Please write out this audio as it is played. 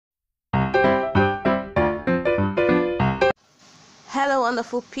Hello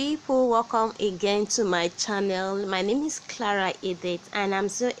wonderful people, welcome again to my channel. My name is Clara Edith and I'm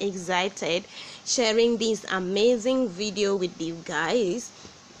so excited sharing this amazing video with you guys.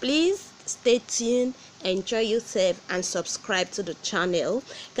 Please stay tuned, enjoy yourself and subscribe to the channel.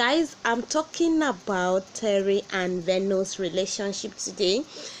 Guys, I'm talking about Terry and Vyno's relationship today.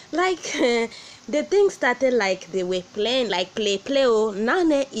 The thing started like they were playing, like play. Oh,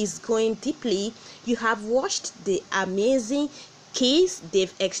 Nane is going deeply. You have watched the amazing kiss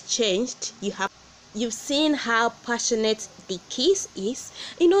they've exchanged. You've seen how passionate the kiss is.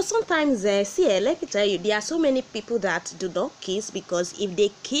 Sometimes let me tell you, there are so many people that do not kiss because if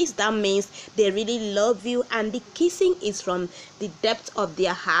they kiss, that means they really love you, and the kissing is from the depth of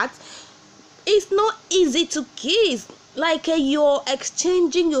their heart. It's not easy to kiss. You're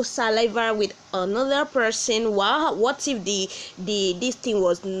exchanging your saliva with another person. Wow, what if this thing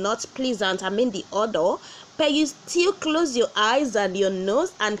was not pleasant? I mean the odor, but you still close your eyes and your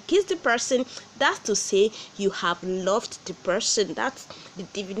nose and kiss the person. That's to say you have loved the person. That's the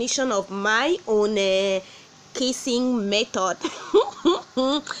definition of my own kissing method.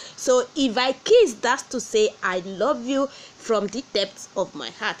 So if I kiss, that's to say I love you from the depths of my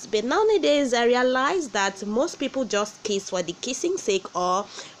heart. But nowadays I realize that most people just kiss for the kissing sake, or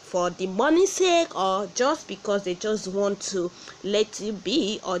for the money sake, or just because they just want to let you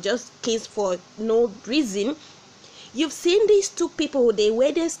be, or just kiss for no reason. You've seen these two people, the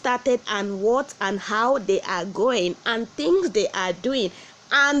way they started and what and how they are going and things they are doing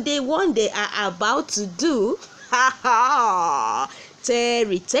and the one they are about to do.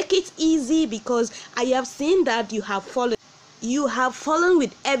 Terry, take it easy, because I have seen that you have fallen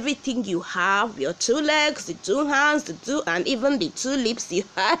with everything you have, your two legs, the two hands, the two, and even the two lips you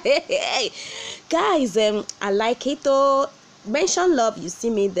have. Guys, I like it though. Mention love, you see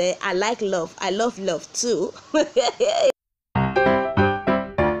me there. I like love. I love love too.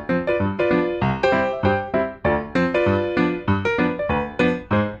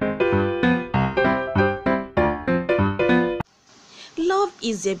 Love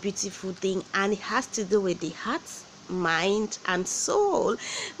is a beautiful thing, and it has to do with the heart, mind and soul.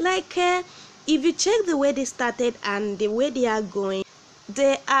 If you check the way they started and the way they are going,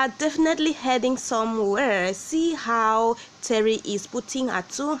 they are definitely heading somewhere. See how Terry is putting her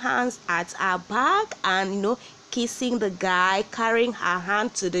two hands at her back and kissing the guy, carrying her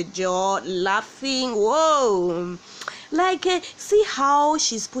hand to the jaw, laughing. Whoa. See how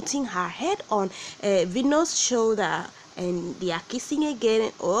she's putting her head on Vyno's shoulder and they are kissing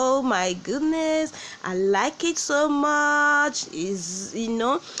again. Oh my goodness, I like it so much.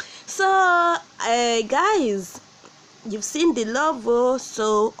 So guys, you've seen the love,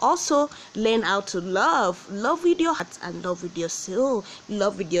 so also learn how to love with your heart and love with your soul,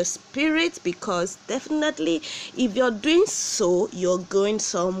 love with your spirit, because definitely if you're doing so, you're going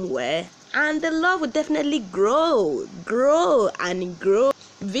somewhere and the love will definitely grow and grow.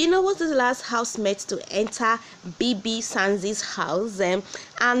 Vyno was the last housemate to enter BBMZANSI's house, and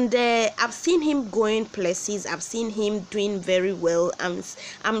I've seen him going places. I've seen him doing very well.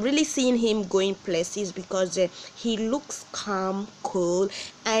 I'm really seeing him going places because he looks calm, cool.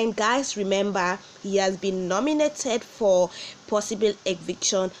 And guys, remember, he has been nominated for possible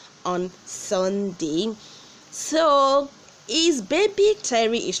eviction on Sunday. So his baby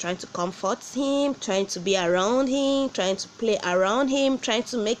Terry is trying to comfort him, trying to be around him, trying to play around him, trying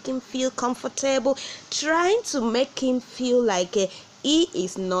to make him feel comfortable, trying to make him feel like he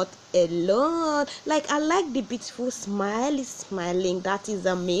is not alone. I like the beautiful smile he's smiling. That is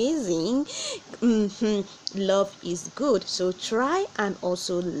amazing. Love is good, so try and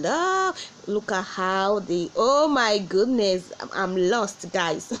also love. Look at how oh my goodness, I'm lost,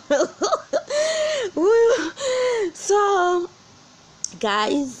 guys. So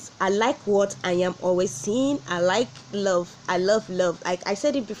guys, I like what I am always seeing. I like love. I love love. Like I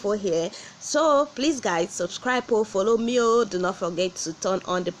said it before here. So please guys, subscribe or follow me. Do not forget to turn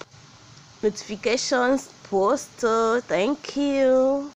on the notifications, post. Thank you.